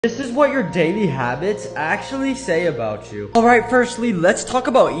This is what your daily habits actually say about you. Alright, firstly, let's talk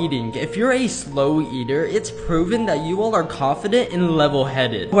about eating. If you're a slow eater, it's proven that you all are confident and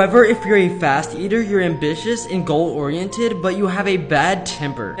level-headed. However, if you're a fast eater, you're ambitious and goal-oriented, but you have a bad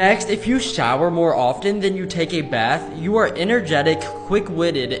temper. Next, if you shower more often than you take a bath, you are energetic,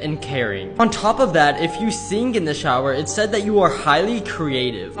 quick-witted, and caring. On top of that, if you sing in the shower, it's said that you are highly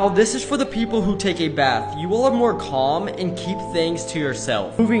creative. Now, this is for the people who take a bath. You all are more calm and keep things to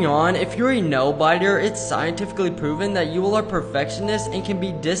yourself. Moving on, if you're a nail-biter, it's scientifically proven that you all are perfectionists and can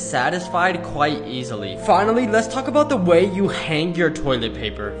be dissatisfied quite easily. Finally, let's talk about the way you hang your toilet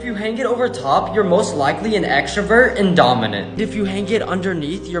paper. If you hang it over top, you're most likely an extrovert and dominant. If you hang it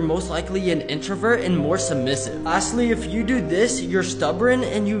underneath, you're most likely an introvert and more submissive. Lastly, if you do this, you're stubborn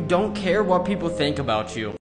and you don't care what people think about you.